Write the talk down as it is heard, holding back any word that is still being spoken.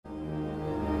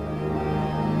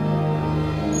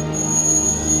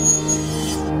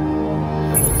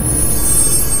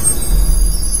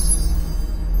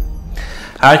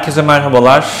Herkese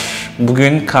merhabalar.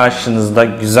 Bugün karşınızda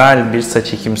güzel bir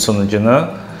saç ekimi sonucunu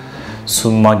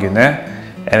sunma günü.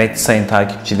 Evet sayın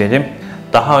takipçilerim,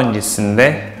 daha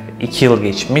öncesinde 2 yıl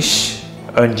geçmiş,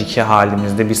 önceki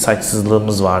halimizde bir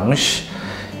saçsızlığımız varmış.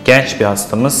 Genç bir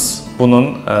hastamız,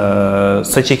 bunun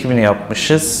saç ekimini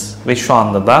yapmışız ve şu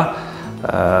anda da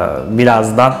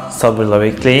birazdan sabırla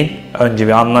bekleyin. Önce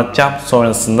bir anlatacağım,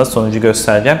 sonrasında sonucu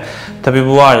göstereceğim. Tabii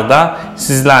bu arada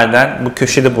sizlerden bu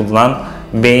köşede bulunan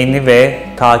beğeni ve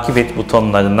takip et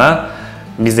butonlarına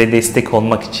bize destek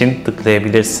olmak için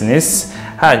tıklayabilirsiniz.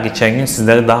 Her geçen gün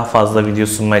sizlere daha fazla video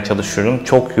sunmaya çalışıyorum.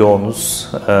 Çok yoğunuz.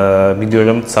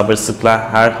 Biliyorum sabırsızlıkla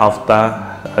her hafta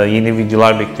yeni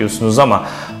videolar bekliyorsunuz ama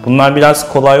bunlar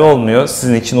biraz kolay olmuyor.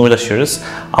 Sizin için uğraşıyoruz.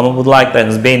 Ama bu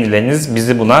like'larınız, beğenileriniz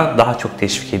bizi buna daha çok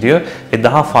teşvik ediyor. Ve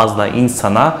daha fazla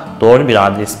insana doğru bir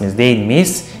adresimiz değil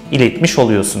miyiz iletmiş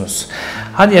oluyorsunuz.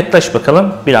 Hadi yaklaş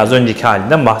bakalım. Biraz önceki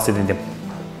halinden bahsedelim.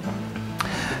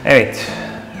 Evet,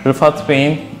 Rıfat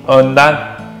Bey'in önden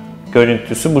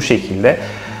görüntüsü bu şekilde.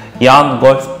 Yan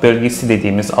golf bölgesi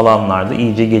dediğimiz alanlarda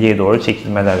iyice geriye doğru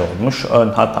çekilmeler olmuş. Ön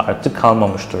hat artık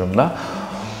kalmamış durumda.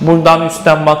 Buradan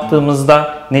üstten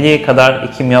baktığımızda nereye kadar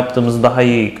ekim yaptığımızı daha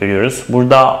iyi görüyoruz.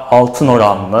 Burada altın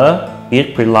oranlı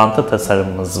bir pırlanta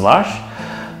tasarımımız var.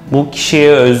 Bu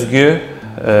kişiye özgü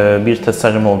bir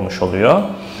tasarım olmuş oluyor.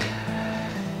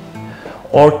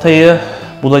 Ortayı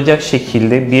bulacak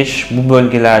şekilde bu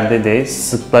bölgelerde de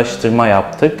sıklaştırma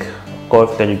yaptık.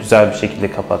 Golfleri güzel bir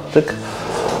şekilde kapattık.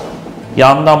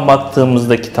 Yandan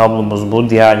baktığımızdaki tablomuz bu.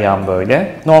 Diğer yan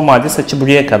böyle. Normalde saçı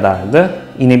buraya kadardı.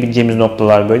 İnebileceğimiz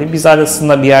noktalar böyle. Biz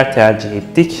arasında bir yer tercih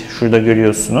ettik. Şurada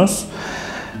görüyorsunuz.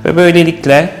 Ve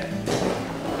böylelikle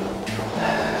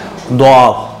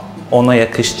doğal, ona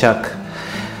yakışacak,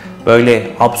 böyle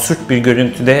absürt bir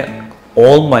görüntüde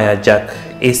olmayacak,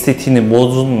 estetiğini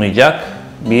bozulmayacak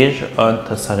bir ön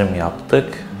tasarım yaptık.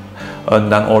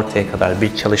 Önden ortaya kadar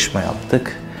bir çalışma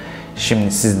yaptık.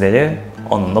 Şimdi sizleri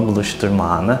onunla buluşturma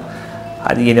anı.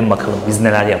 Hadi gelin bakalım biz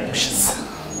neler yapmışız.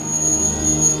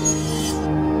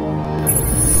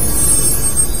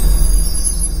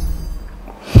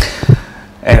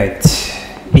 Evet,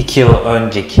 2 yıl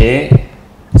önceki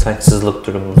saçsızlık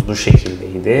durumumuz bu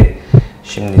şekildeydi.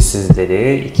 Şimdi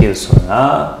sizleri 2 yıl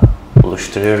sonra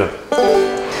buluşturuyorum.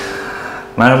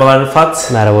 Merhabalar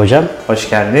Rıfat. Merhaba hocam. Hoş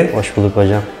geldin. Hoş bulduk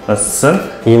hocam. Nasılsın?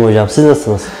 İyiyim hocam. Siz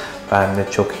nasılsınız? Ben de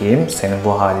çok iyiyim. Senin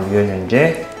bu hali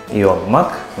görünce iyi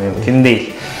olmak mümkün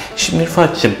değil. Şimdi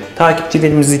Rıfat'cığım,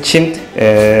 takipçilerimiz için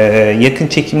yakın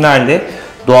çekimlerle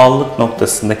doğallık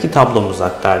noktasındaki tablomuzu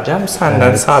aktaracağım.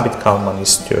 Senden sabit kalmanı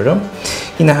istiyorum.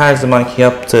 Yine her zamanki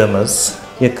yaptığımız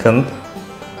yakın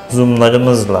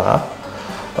zoomlarımızla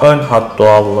ön hat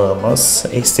doğallığımız,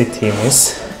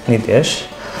 estetiğimiz nedir?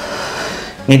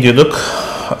 Ne diyorduk?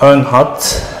 Ön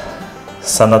hat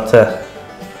sanatı,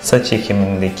 saç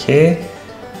ekimindeki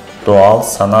doğal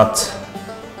sanat.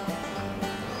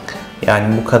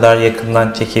 Yani bu kadar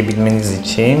yakından çekebilmeniz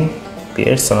için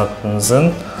bir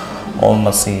sanatınızın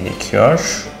olması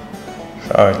gerekiyor.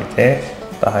 Şöyle de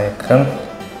daha yakın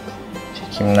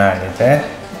çekimlerle de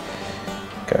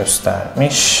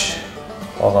göstermiş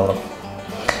olalım.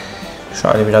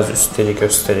 Şöyle biraz üstleri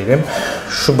gösterelim.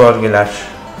 Şu bölgeler,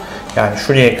 yani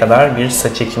şuraya kadar bir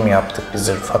saç ekimi yaptık biz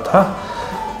Rıfat'a.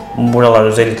 Buralar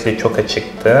özellikle çok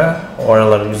açıktı.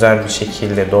 Oraları güzel bir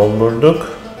şekilde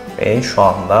doldurduk. Ve şu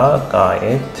anda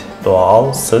gayet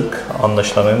doğal, sık,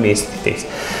 anlaşılamayan bir estetikteyiz.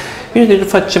 Bir de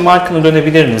Rıfat'cığım arkanı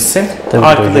dönebilir misin? Tabii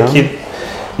arkadaki hocam.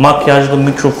 Makyajlı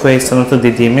mikrofon sanatı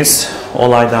dediğimiz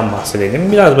olaydan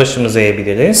bahsedelim. Biraz başımızı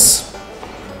eğebiliriz.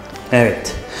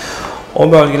 Evet.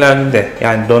 O bölgelerde de,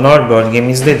 yani donör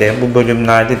bölgemizde de, bu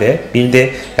bölümlerde de bir de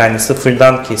yani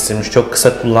sıfırdan kesilmiş, çok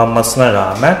kısa kullanmasına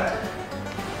rağmen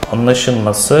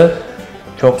anlaşılması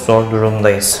çok zor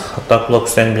durumdayız. Hatta kulak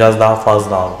üstlerini biraz daha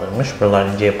fazla aldırmış. Buralar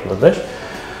ince yapılıdır.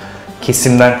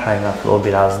 Kesimden kaynaklı o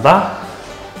biraz da.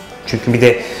 Çünkü bir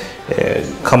de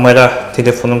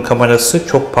telefonun kamerası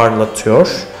çok parlatıyor.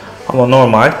 Ama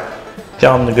normal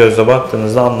canlı gözle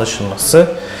baktığınızda anlaşılması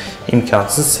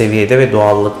imkansız seviyede ve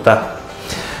doğallıkta.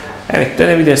 Evet,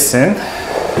 dönebilirsin.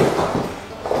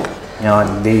 Yani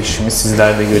değişimi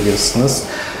sizler de görüyorsunuz.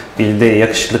 Bir de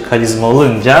yakışıklı karizma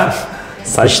olunca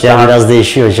saçlar biraz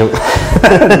değişiyor hocam.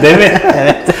 Değil mi?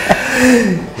 Evet.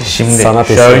 Şimdi sanat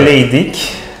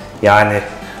şöyleydik. Yani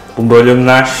bu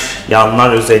bölümler,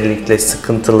 yanlar özellikle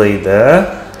sıkıntılıydı.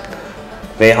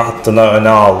 Ve hattına öne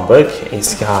aldık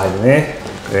eski halini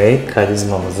ve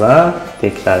karizmamıza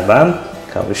tekrardan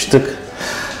kavuştuk.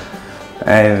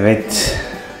 Evet.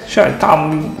 Şöyle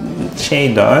tam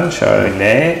dön,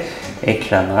 şöyle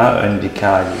ekrana önceki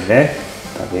haliyle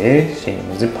Tabii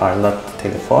şeyimizi parlattı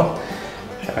telefon.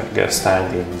 Şöyle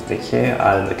gösterdiğimizdeki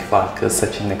aradaki farkı,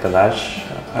 saçın ne kadar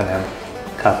önem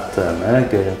kattığını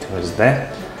görüntümüzde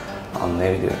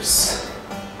anlayabiliyoruz.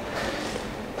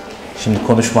 Şimdi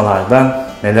konuşmalardan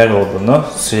neler olduğunu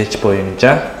süreç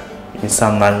boyunca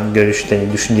insanların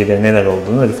görüşleri, düşünceleri neler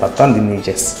olduğunu Rıfat'tan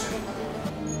dinleyeceğiz.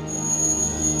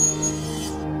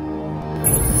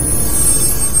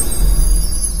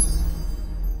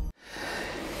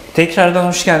 Tekrardan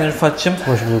hoş geldin Rıfat'cığım.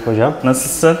 Hoş bulduk hocam.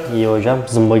 Nasılsın? İyi hocam,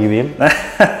 zımba gibiyim.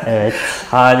 Evet.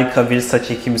 Harika bir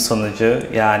saç ekimi sonucu.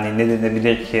 Yani ne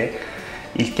denebilir ki?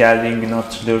 İlk geldiğin günü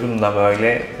hatırlıyorum da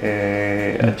böyle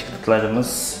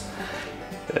açıklıklarımız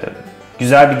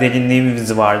güzel bir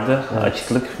derinliğimiz vardı. Evet.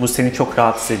 Açıklık bu seni çok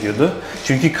rahatsız ediyordu.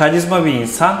 Çünkü karizma bir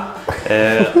insan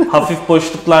hafif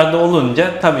boşluklarda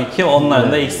olunca tabii ki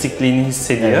onların da eksikliğini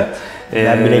hissediyor. Evet.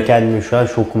 Ben bile kendimi şu an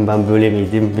şokum, ben böyle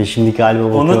miydim ve şimdiki halime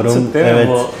bakıyorum. Unuttuk değil mi evet.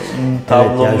 bu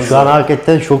tablomuzu? Evet, yani şu an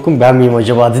hakikaten şokum, ben miyim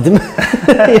acaba dedim.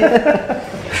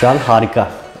 Şu an harika.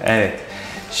 Evet.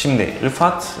 Şimdi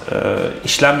Rıfat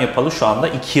işlem yapalı şu anda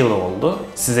 2 yıl oldu.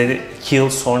 Size de 2 yıl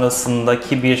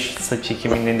sonrasındaki bir saç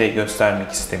ekimini de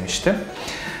göstermek istemiştim.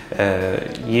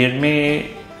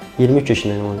 23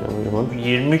 yaşındayım hocam.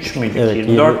 23 müydük, evet,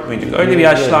 24 müydük? Öyle bir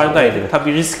yaşlardaydık. Evet.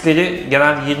 Tabii riskleri,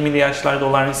 genel 20'li yaşlarda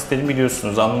olan riskleri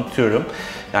biliyorsunuz, anlatıyorum.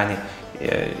 Yani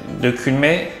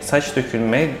saç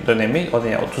dökülme dönemi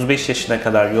 35 yaşına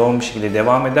kadar yoğun bir şekilde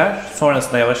devam eder.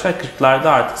 Sonrasında yavaşlar 40'larda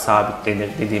artık sabitlenir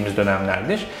dediğimiz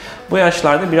dönemlerdir. Bu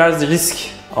yaşlarda biraz risk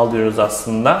alıyoruz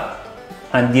aslında.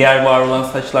 Hani diğer var olan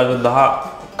saçlarda daha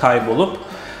kaybolup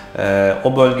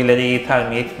o bölgelere yeter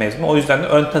mi yetmez mi? O yüzden de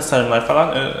ön tasarımlar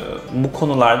falan bu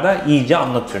konularda iyice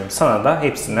anlatıyorum. Sana da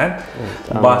hepsinden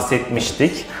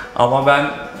bahsetmiştik. Ama ben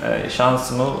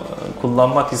şansımı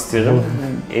kullanmak istiyorum.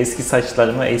 Eski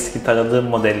saçlarımı, eski taradığım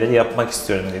modelleri yapmak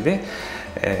istiyorum dedi.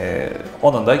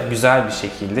 Ona da güzel bir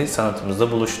şekilde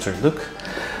sanatımızda buluşturduk.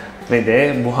 Ve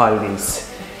de bu haldeyiz.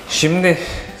 Şimdi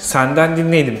senden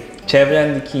dinleyelim.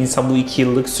 Çevrendeki insan bu 2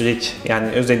 yıllık süreç, yani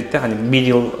özellikle hani 1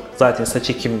 yıl zaten saç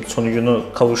ekim sonucunu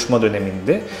kavuşma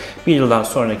döneminde, 1 yıldan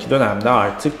sonraki dönemde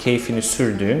artık keyfini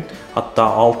sürdüğün, hatta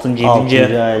 6.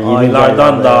 7.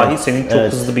 aylardan dahi evet, senin çok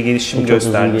hızlı bir gelişim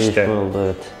göstermişti. Hızlı bir gelişme oldu,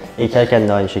 evet. Ekerken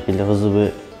de aynı şekilde hızlı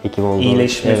bir ekim oldu.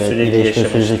 İyileşme süreci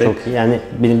yaşamıştık. Çok iyi. Yani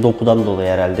benim dokudan dolayı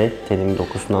herhalde, tenimin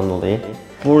dokusundan dolayı.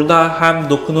 Burada hem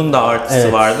dokunun da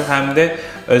artısı vardı, hem de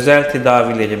özel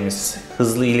tedavilerimiz,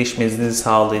 hızlı iyileşmenizi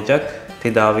sağlayacak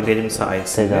tedavilerim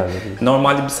sayesinde.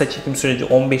 Normalde bir saç ekim süreci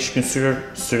 15 gün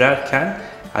sürerken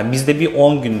yani bizde bir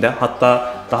 10 günde,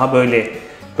 hatta daha böyle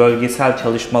bölgesel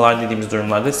çalışmalar dediğimiz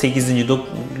durumlarda 8.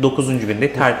 9.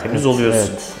 günde tertemiz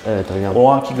oluyorsun. Evet hocam. O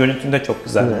anki görüntün de çok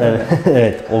güzeldi. Evet,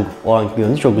 evet, o anki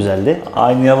görüntü çok güzeldi.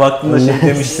 Aynaya baktığında şey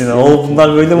demiştin,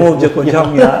 bunlar böyle mi olacak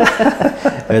hocam ya?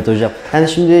 Evet hocam. Yani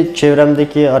şimdi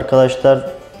çevremdeki arkadaşlar,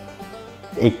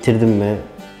 ektirdin mi?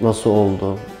 Nasıl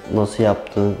oldu? Nasıl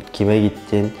yaptın? Kime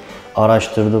gittin?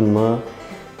 Araştırdın mı?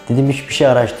 Dedim hiçbir şey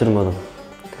araştırmadım.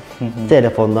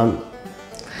 Telefondan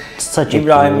saç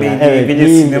İbrahim Bey diye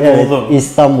bilirsin oğlum.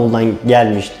 İstanbul'dan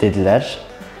gelmiş dediler.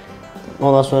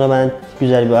 Ondan sonra ben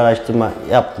güzel bir araştırma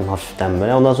yaptım hafiften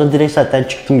böyle. Ondan sonra direkt zaten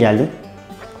çıktım geldim.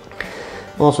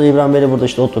 Ondan sonra İbrahim Bey'le burada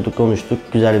işte oturduk, konuştuk.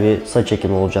 Güzel bir saç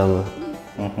ekimi olacağını.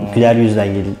 Güler yüzden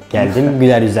geldim.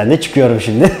 Güler yüzden de çıkıyorum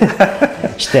şimdi.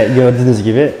 İşte gördüğünüz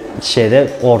gibi şeyde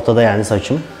ortada yani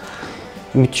saçım.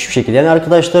 Müthiş bir şekilde. Yani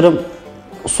arkadaşlarım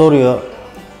soruyor.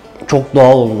 Çok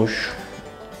doğal olmuş.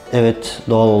 Evet,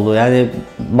 doğal oldu. Yani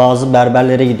bazı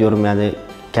berberlere gidiyorum, yani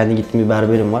kendi gittiğim bir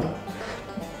berberim var.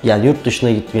 Yani yurt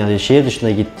dışına gittim, yani şehir dışına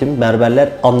gittim. Berberler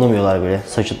anlamıyorlar bile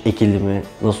saçın ekildi mi,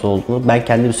 nasıl olduğunu. Ben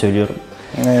kendim söylüyorum.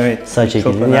 Evet. Saç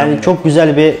ekildi. Yani çok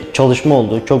güzel bir çalışma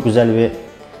oldu. Çok güzel bir,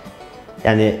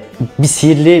 yani bir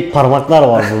sihirli parmaklar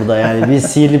var burada. Yani bir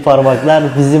sihirli parmaklar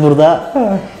bizi burada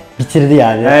bitirdi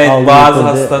yani. Evet, bazı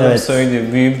hastalarım söylüyor.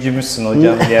 Büyücü müsün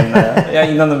hocam diyenler. Ya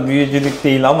inanın büyücülük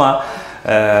değil ama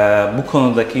bu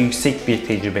konudaki yüksek bir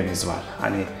tecrübemiz var.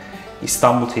 Hani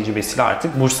İstanbul tecrübesiyle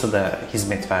artık Bursa'da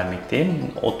hizmet vermekteyim.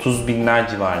 30 binler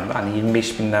civarında, hani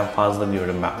 25 binden fazla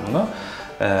diyorum ben bunu.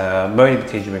 Böyle bir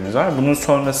tecrübemiz var. Bunun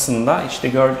sonrasında işte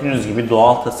gördüğünüz gibi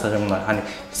doğal tasarımlar, hani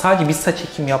sadece bir saç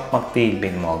ekim yapmak değil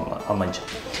benim amacım.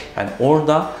 Yani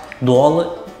orada doğalı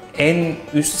en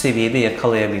üst seviyede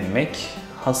yakalayabilmek,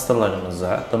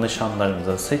 hastalarımıza,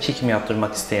 danışanlarımıza, saç ekimi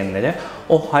yaptırmak isteyenlere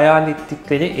o hayal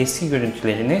ettikleri eski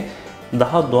görüntülerini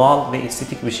daha doğal ve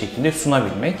estetik bir şekilde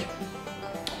sunabilmek.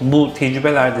 Bu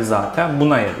tecrübeler de zaten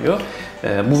buna yarıyor.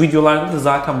 Bu videolarda da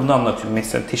zaten bunu anlatıyorum.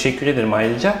 Mesela teşekkür ederim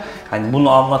ayrıca. Hani bunu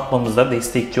anlatmamızda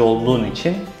destekçi olduğun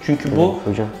için. Çünkü bu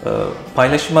hocam.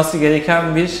 Paylaşılması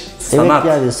gereken bir sanat.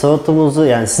 Evet, yani sanatımızı,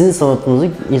 yani sizin sanatınızı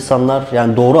insanlar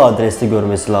yani doğru adreste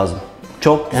görmesi lazım.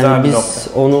 Çok güzel Yani bir biz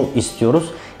nokta. onu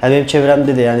istiyoruz. Yani benim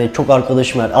çevremde de yani çok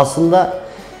arkadaşım var. Aslında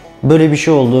böyle bir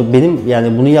şey oldu. Benim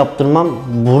yani bunu yaptırmam,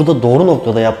 burada doğru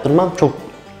noktada yaptırmam çok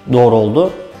doğru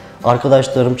oldu.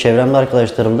 Arkadaşlarım, çevremde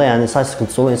arkadaşlarım da yani saç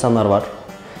sıkıntısı olan insanlar var.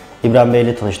 İbrahim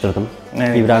Bey'le tanıştırdım.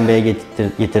 Evet. İbrahim Bey'e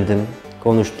getirdim.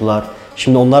 Konuştular.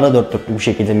 Şimdi onlar da dört dörtlük bir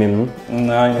şekilde memnun.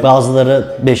 Aynen.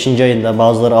 Bazıları 5. ayında,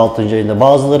 bazıları 6. ayında,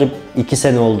 bazıları 2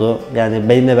 sene oldu. Yani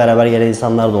benimle beraber gelen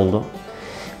insanlar da oldu.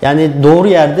 Yani doğru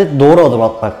yerde doğru adım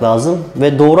atmak lazım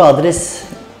ve doğru adres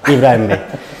İbrahim Bey.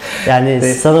 Yani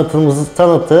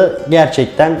sanatı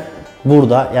gerçekten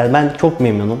burada. Yani ben çok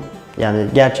memnunum. Yani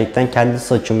gerçekten kendi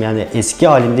saçım, yani eski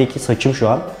halimdeki saçım şu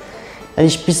an. Yani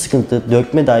hiçbir sıkıntı,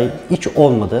 dökme dahi hiç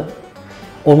olmadı.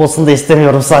 Olmasını da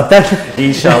istemiyorum zaten.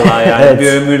 İnşallah yani Evet.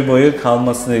 bir ömür boyu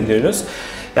kalmasını diliyoruz.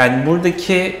 Yani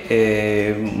buradaki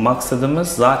maksadımız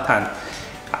zaten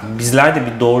bizler de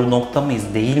bir doğru nokta mıyız,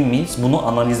 değil miyiz? Bunu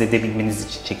analiz edebilmeniz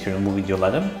için çekiyorum bu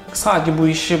videoları. Sadece bu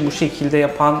işi bu şekilde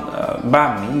yapan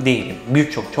ben miyim? Değilim.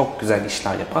 Çok güzel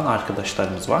işler yapan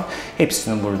arkadaşlarımız var.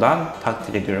 Hepsini buradan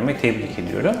takdir ediyorum ve tebrik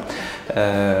ediyorum.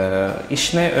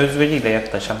 İşine özveriyle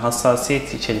yaklaşan,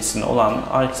 hassasiyet içerisinde olan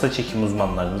saç ekim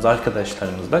uzmanlarımız,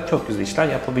 arkadaşlarımız da çok güzel işler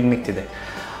yapabilmektedir.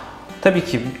 Tabii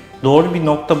ki doğru bir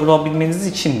nokta bulabilmeniz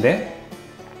için de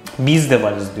biz de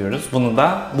varız diyoruz. Bunu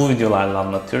da bu videolarla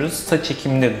anlatıyoruz. Saç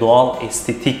ekiminde doğal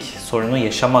estetik sorunu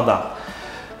yaşamadan,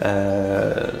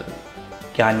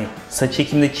 yani saç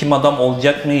ekiminde kim adam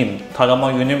olacak mıyım,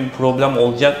 tarama yönüm problem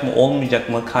olacak mı, olmayacak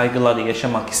mı kaygıları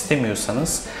yaşamak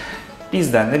istemiyorsanız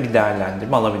bizden de bir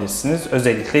değerlendirme alabilirsiniz.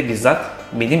 Özellikle bizzat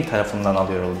benim tarafımdan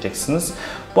alıyor olacaksınız.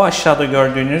 Bu aşağıda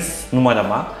gördüğünüz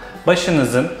numarama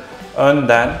başınızın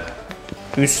önden,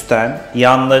 üstten,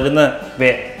 yanlarını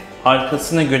ve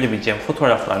arkasını görebileceğim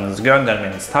fotoğraflarınızı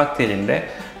göndermeniz takdirinde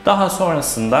daha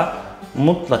sonrasında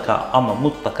mutlaka ama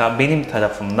mutlaka benim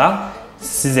tarafımdan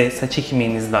size saç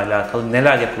ekiminizle alakalı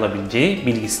neler yapılabileceği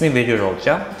bilgisini veriyor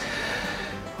olacağım.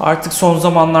 Artık son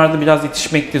zamanlarda biraz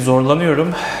yetişmekte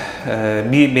zorlanıyorum.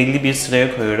 Belli bir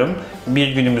sıraya koyuyorum. Bir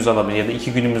günümüz alabilir ya da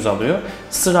 2 günümüz alıyor.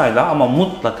 Sırayla ama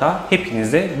mutlaka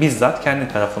hepinize bizzat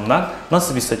kendi tarafımdan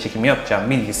nasıl bir saç ekimi yapacağım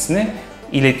bilgisini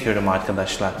iletiyorum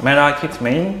arkadaşlar. Merak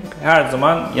etmeyin. Her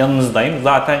zaman yanınızdayım.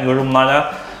 Zaten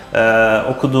yorumlara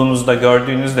okuduğunuzda,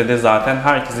 gördüğünüzde de zaten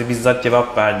herkese bizzat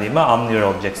cevap verdiğimi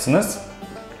anlıyor olacaksınız.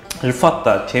 Rıfat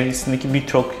da çevresindeki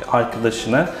birçok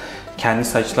arkadaşını kendi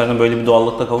saçlarına böyle bir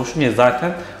doğallıkla kavuşunca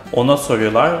zaten ona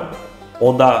soruyorlar.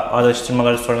 O da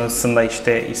araştırmaları sonrasında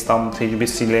işte İstanbul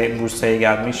tecrübesiyle Bursa'ya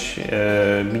gelmiş,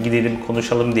 bir gidelim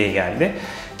konuşalım diye geldi.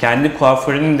 Kendi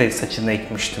kuaförünün de saçını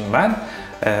ekmiştim ben.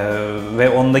 Ve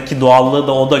ondaki doğallığı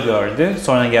da o da gördü.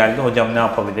 Sonra geldi, hocam ne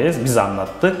yapabiliriz? Biz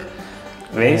anlattık.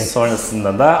 Ve evet,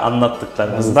 sonrasında da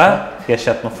anlattıklarımızda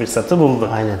yaşatma fırsatı buldu.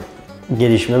 Aynen.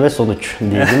 Gelişme ve sonuç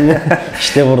diyelim mi?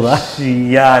 İşte burada.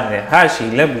 Yani her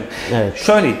şeyle bu. Evet.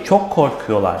 Şöyle çok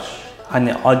korkuyorlar.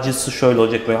 Hani acısı şöyle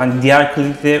olacak böyle. Hani diğer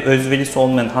klinikte özverisi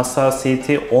olmayan,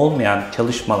 hassasiyeti olmayan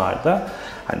çalışmalarda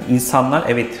hani insanlar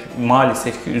evet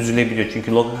maalesef ki üzülebiliyor.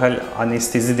 Çünkü lokal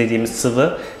anestezi dediğimiz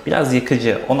sıvı biraz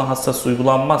yakıcı. Ona hassas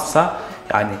uygulanmazsa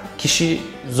yani kişi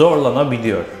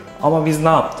zorlanabiliyor. Ama biz ne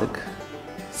yaptık?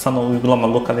 Sana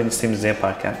uygulama lokal anestezimizi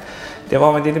yaparken.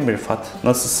 Devam edelim mi Rıfat?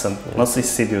 Nasılsın? Evet. Nasıl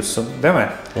hissediyorsun? Değil mi?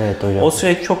 Evet hocam. O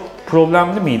süreç çok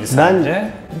problemli miydi sence?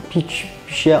 Ben hiç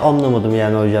bir şey anlamadım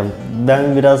yani hocam.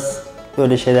 Ben biraz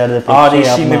böyle şeylerde pek ağrı şey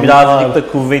eşiğinde yapmam. birazcık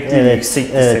da kuvvetli, evet,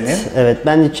 yüksekti evet, senin. Evet,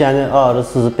 ben hiç yani ağrı,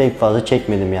 sızı pek fazla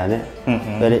çekmedim yani.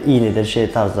 Böyle iğnedir,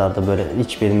 şey tarzlarda böyle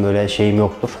hiç benim böyle şeyim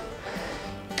yoktur.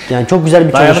 Yani çok güzel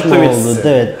bir çalışma oldu.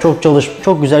 Evet,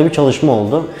 çok güzel bir çalışma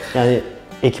oldu. Yani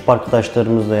ekip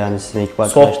arkadaşlarımızla yani sizin ekip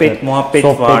arkadaşlar. Sohbet, muhabbet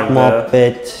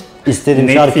vardı. İstediğim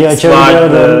Netflix şarkıyı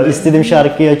açabiliyorum. vardı. İstediğim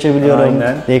şarkıyı açabiliyorum.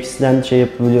 Aynen. Netflix'ten şey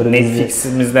yapabiliyorum.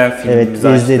 Netflix'imizden filmimizi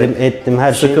evet, izledim, ettim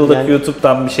her şey. Sıkıldık yani,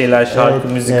 YouTube'dan bir şeyler, şarkı,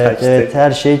 müzik açtık. Evet,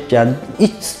 her şey yani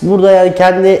hiç burada yani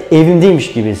kendi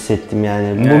evimdeymiş gibi hissettim yani.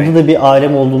 Evet. Burada da bir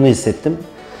ailem olduğunu hissettim.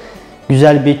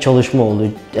 Güzel bir çalışma oldu.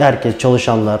 Herkes,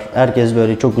 çalışanlar, herkes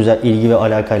böyle çok güzel ilgi ve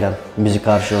alakayla bizi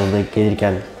karşıladı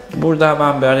gelirken. Burada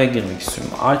ben bir araya girmek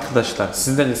istiyorum. Arkadaşlar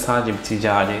sizlere sadece bir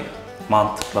ticari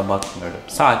mantıkla bakmıyorum.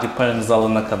 Sadece paranızı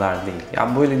alana kadar değil.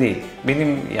 Yani böyle değil.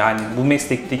 Benim yani bu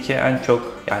meslekteki en çok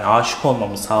yani aşık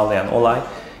olmamı sağlayan olay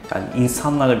yani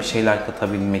insanlara bir şeyler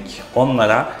katabilmek.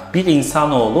 Onlara bir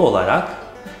insanoğlu olarak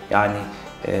yani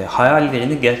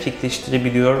hayallerini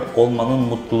gerçekleştirebiliyor olmanın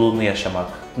mutluluğunu yaşamak.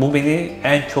 Bu beni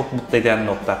en çok mutlu eden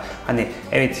nokta. Hani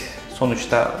evet,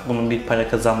 sonuçta bunun bir para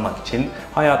kazanmak için,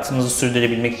 hayatımızı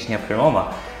sürdürebilmek için yapıyorum ama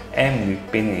en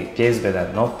büyük beni cezbeden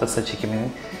nokta saç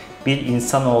ekiminin bir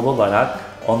insanoğlu olarak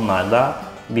onlarda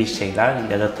bir şeyler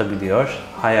yaratabiliyor,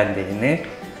 hayallerini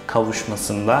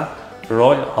kavuşmasında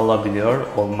rol alabiliyor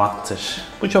olmaktır.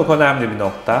 Bu çok önemli bir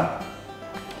nokta.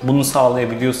 Bunu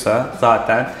sağlayabiliyorsa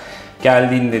zaten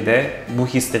geldiğinde de bu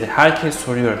hisleri herkes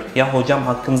soruyor. Ya hocam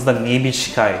hakkınızda niye bir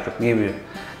şikayet yok? Niye bir...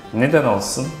 Neden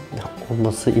olsun? Ya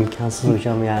olması imkansız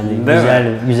hocam yani.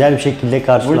 Değil güzel bir şekilde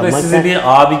karşılamak. Burada size bir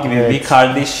abi gibi, Evet. bir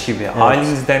kardeş gibi, Evet.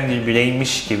 ailenizden bir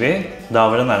bireymiş gibi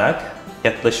davranarak,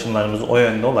 yaklaşımlarımız o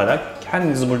yönde olarak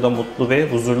kendinizi burada mutlu ve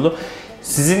huzurlu,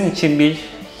 sizin için bir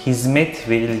hizmet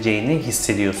verileceğini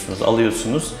hissediyorsunuz,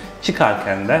 alıyorsunuz.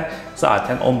 Çıkarken de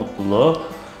zaten o mutluluğu,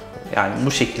 yani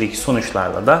bu şekildeki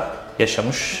sonuçlarla da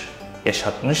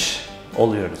yaşatmış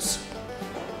oluyoruz.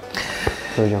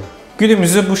 Hocam.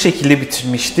 Günümüzü bu şekilde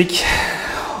bitirmiştik.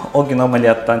 O gün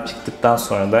ameliyattan çıktıktan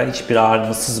sonra da hiçbir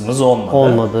ağrımız olmadı.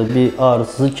 Olmadı. Bir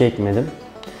ağrısızlık çekmedim.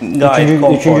 Gayet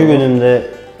konforlu. Üçüncü günümde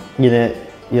yine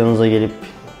yanınıza gelip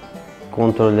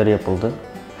kontrolleri yapıldı.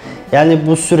 Yani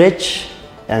bu süreç,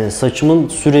 yani saçımın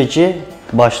süreci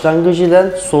başlangıcından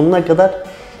sonuna kadar,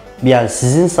 yani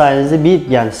sizin sayenizde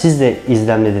yani siz de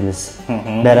izlemlediniz.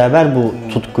 Beraber bu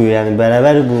tutkuyu, yani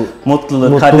beraber bu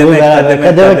mutluluğu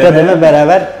kademe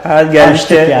beraber her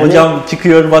gelişte yani. Hocam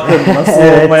çıkıyor bakın nasıl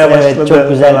evet, olmaya başladı. Evet, çok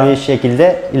güzel falan. bir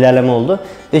şekilde ilerleme oldu.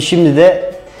 Ve şimdi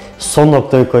de son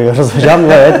noktayı koyuyoruz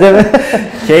hocam. Evet, değil mi?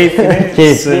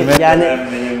 Keyifli. Yani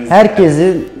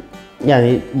herkesin,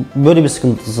 yani böyle bir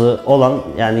sıkıntısı olan,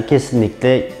 yani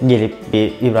kesinlikle gelip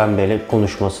bir İbrahim Bey'le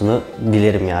konuşmasını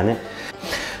dilerim yani.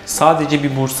 Sadece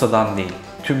bir Bursa'dan değil,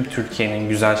 tüm Türkiye'nin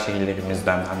güzel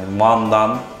şehirlerimizden, hani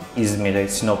Van'dan İzmir'e,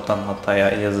 Sinop'tan Hatay'a,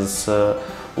 Elazığ'sı,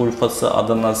 Urfa'sı,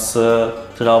 Adana'sı,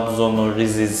 Trabzon'u,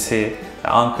 Rize'si,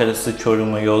 Ankara'sı,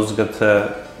 Çorum'u, Yozgat'ı,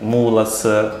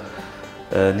 Muğla'sı,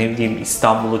 ne bileyim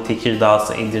İstanbul'u,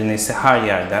 Tekirdağ'sı, Edirne'si, her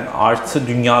yerden, artı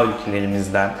dünya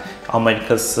ülkelerimizden,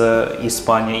 Amerika'sı,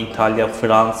 İspanya, İtalya,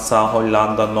 Fransa,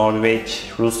 Hollanda, Norveç,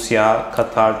 Rusya,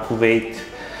 Katar, Kuveyt,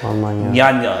 Almanya.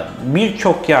 Yani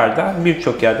birçok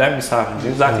yerden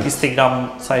misafirciyiz. Zaten evet. Instagram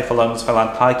sayfalarımızı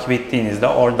falan takip ettiğinizde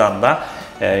oradan da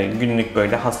günlük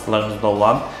böyle hastalarımızda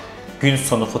olan gün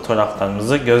sonu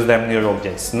fotoğraflarımızı gözlemliyor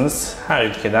olacaksınız. Her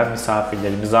ülkeden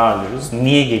misafirlerimizi ağırlıyoruz.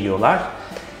 Niye geliyorlar?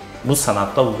 Bu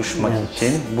sanatla buluşmak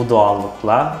için, bu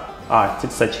doğallıkla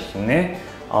artık saç ekimini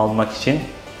almak için.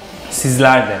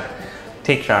 Sizler de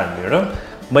tekrar diyorum,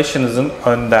 başınızın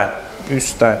önden,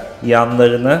 üstten,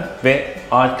 yanlarını ve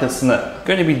arkasını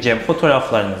görebileceğim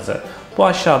fotoğraflarınızı bu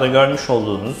aşağıda görmüş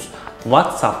olduğunuz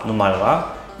WhatsApp numarama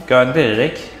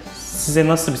göndererek size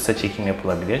nasıl bir saç ekimi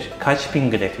yapılabilir, kaç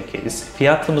bin greft yeriz,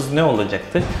 fiyatımız ne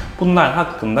olacaktır, bunlar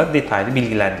hakkında detaylı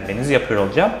bilgilendirmenizi yapıyor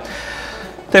olacağım.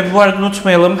 Tabi bu arada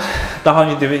unutmayalım, daha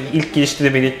önce de ilk girişte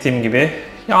de belirttiğim gibi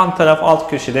yan taraf alt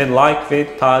köşede like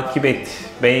ve takip et,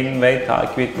 beğen ve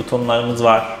takip et butonlarımız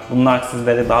var. Bunlar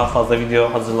sizlere daha fazla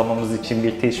video hazırlamamız için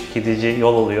bir teşvik edici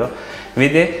yol oluyor.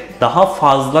 Ve de daha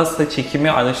fazla saç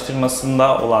ekimi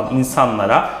araştırmasında olan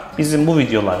insanlara bizim bu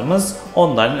videolarımız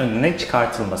onların önüne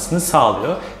çıkartılmasını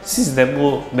sağlıyor. Siz de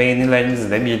bu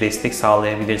beğenilerinizle bir destek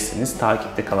sağlayabilirsiniz.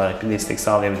 Takipte kalarak bir destek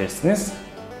sağlayabilirsiniz.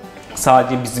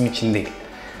 Sadece bizim için değil.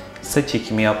 Saç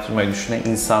ekimi yaptırmayı düşünen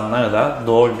insanlara da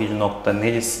doğru bir nokta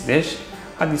neresidir?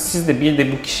 Hadi siz de bir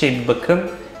de bu kişiye bir bakın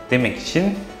demek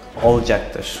için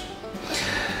olacaktır.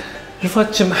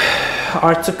 Rıfat'cığım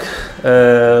artık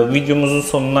videomuzun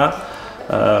sonuna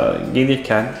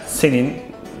gelirken senin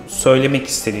söylemek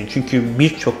istediğin, çünkü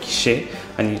birçok kişi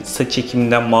hani saç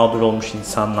ekiminden mağdur olmuş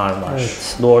insanlar var.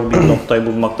 Evet. Doğru bir noktayı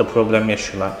bulmakta problem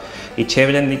yaşıyorlar.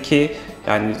 Çevrendeki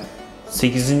yani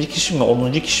 8. kişi mi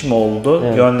 10. kişi mi oldu?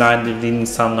 Evet. Yönlendirdiğin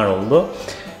insanlar oldu.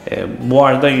 Bu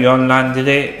arada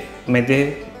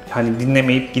yönlendiremedi, hani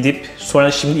dinlemeyip gidip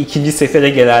sonra şimdi ikinci sefere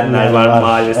gelenler var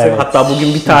maalesef. Evet. Hatta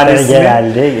bugün bir tanesini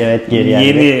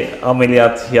yeni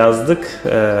ameliyat yazdık.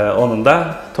 Onu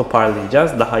da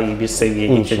toparlayacağız. Daha iyi bir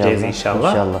seviyeye getireceğiz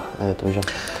inşallah. İnşallah. Evet hocam.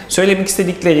 Söylemek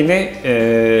istediklerini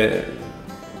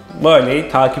böyle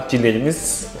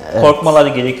takipçilerimiz korkmaları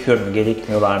gerekiyor mu,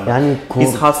 gerekmiyorlar mı? Yani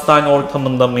biz hastane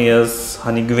ortamında mıyız?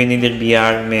 Hani güvenilir bir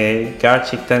yer mi?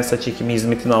 Gerçekten saç ekimi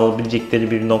hizmetini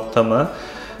alabilecekleri bir nokta mı?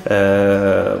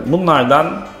 Bunlardan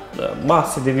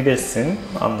bahsedebilirsin,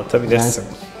 anlatabilirsin.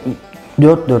 Yani,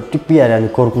 dört dörtlük bir yer,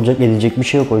 yani korkulacak, edilecek bir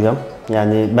şey yok hocam.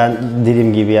 Yani ben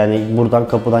dediğim gibi, yani buradan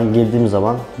kapıdan girdiğim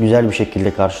zaman güzel bir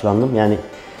şekilde karşılandım. Yani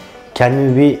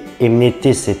kendimi bir emniyette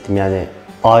hissettim yani.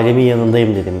 ailemin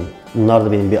yanındayım dedim. Bunlar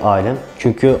da benim bir ailem.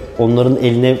 Çünkü onların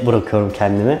eline bırakıyorum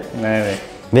kendimi. Evet.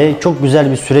 Ve çok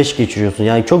güzel bir süreç geçiriyorsun.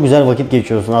 Yani çok güzel vakit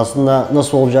geçiriyorsun. Aslında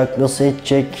nasıl olacak, nasıl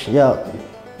edecek, ya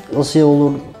nasıl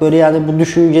olur, böyle yani bu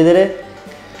düşüncelere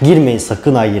girmeyin,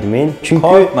 sakın ha girmeyin. Çünkü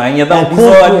korkmayın ya da yani biz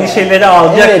o endişeleri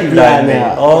alacak evet gibi yani.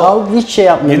 Hiç şey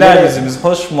yapmayın. Güler yüzümüz,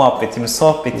 hoş muhabbetimiz,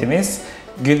 sohbetimiz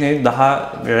günü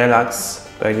daha relax,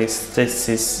 böyle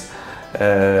stressiz,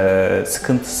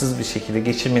 sıkıntısız bir şekilde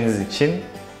geçirmeniz için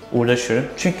uğraşıyorum.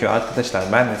 Çünkü arkadaşlar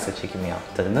ben de saç ekimi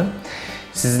yaptırdım.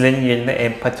 Sizlerin yerine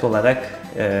empati olarak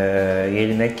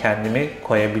yerine kendimi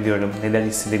koyabiliyorum. Neler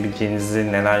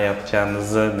hissedebileceğinizi, neler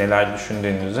yapacağınızı, neler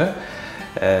düşündüğünüzü.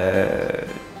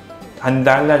 Hani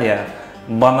derler ya,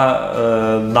 bana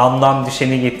damdan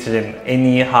düşeni getirin, en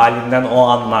iyi halinden o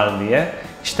anlar diye.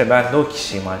 İşte ben de o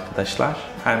kişiyim arkadaşlar.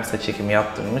 Hem saç ekimi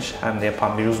yaptırmış hem de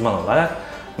yapan bir uzman olarak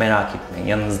merak etmeyin,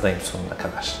 yanınızdayım sonuna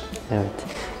kadar.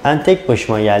 Evet. Ben tek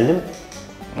başıma geldim.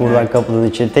 Buradan kapının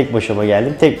içine tek başıma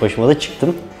geldim. Tek başıma da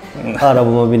çıktım.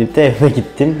 Arabama binip de eve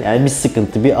gittim. Yani bir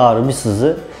sıkıntı, bir ağrı, bir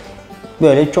sızı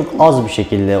böyle çok az bir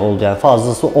şekilde oldu. Yani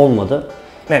fazlası olmadı.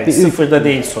 Evet, sıfırda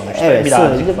değil sonuçta. Evet,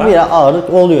 birazcık var. Bir ağrı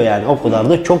oluyor yani. O kadar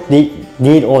da çok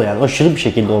değil o yani. Aşırı bir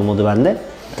şekilde olmadı bende.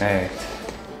 Evet.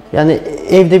 Yani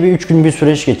evde bir 3 gün bir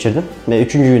süreç geçirdim. Ve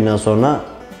 3. günden sonra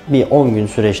bir 10 gün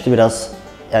süreçti. Biraz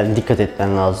yani dikkat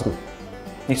etmen lazım.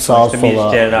 Sağa sola.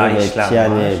 Bir cerrahi işlem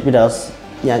yani var. biraz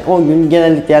yani 10 gün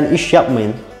genellikle yani iş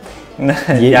yapmayın.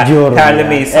 Yani diyorum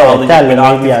terlemeyi yani. sağlayacak Evet, bir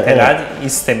aktiviteler evet.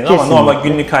 istemiyor Kesinlikle. ama normal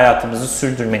günlük hayatımızı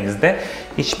sürdürmenizde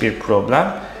hiçbir problem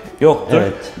yoktur.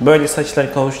 Evet. Böyle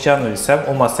saçları kavuşacağını bilsem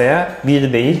o masaya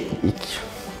bir değil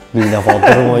 1000 defa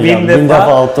otururum hocam. 1000 1000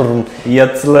 defa otururum.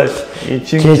 yatılır.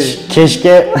 Çünkü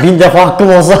Keşke 1000 defa hakkım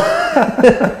olsa.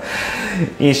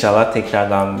 İnşallah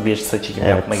tekrardan bir saç ekimi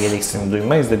yapma gereksinimi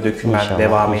duymayız da dökülmen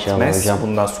devam etmez. Hocam.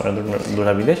 Bundan sonra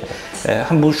durabilir.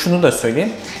 Bu şunu da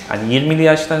söyleyeyim. Hani 20'li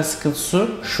yaşların sıkıntısı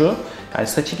şu. Yani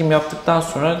saç ekimi yaptıktan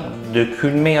sonra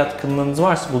dökülme yatkınlığınız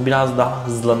varsa bu biraz daha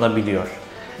hızlanabiliyor.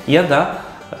 Ya da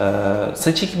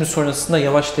saç ekimi sonrasında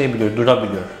yavaşlayabiliyor,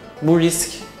 durabiliyor. Bu risk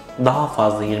daha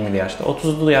fazla 20'li yaşta.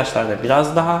 30'lu yaşlarda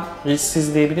biraz daha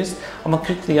risksiz diyebiliriz. Ama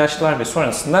 40'lı yaşlar ve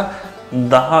sonrasında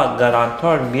daha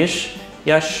garantör bir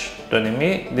yaş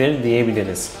dönemidir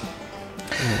diyebiliriz.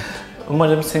 Evet.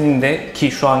 Umarım senin de,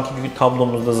 ki şu anki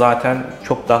tablomuzda zaten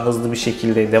çok daha hızlı bir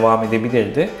şekilde devam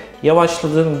edebilirdi.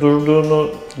 Yavaşladığını,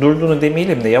 durduğunu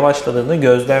demeyelim de yavaşladığını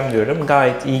gözlemliyorum.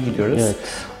 Gayet iyi gidiyoruz. Evet.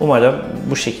 Umarım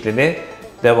bu şekilde de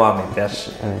devam eder.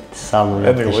 Evet, sağ olun.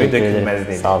 Ömür boyu dökülmez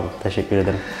diyelim. Sağ olun, teşekkür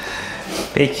ederim.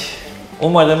 Peki,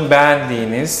 umarım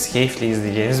beğendiğiniz, keyifle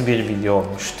izleyeceğiniz bir video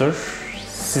olmuştur.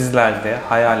 Sizler de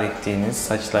hayal ettiğiniz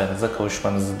saçlarınıza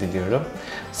kavuşmanızı diliyorum.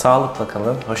 Sağlıkla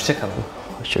kalın, hoşça kalın.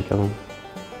 Hoşça kalın.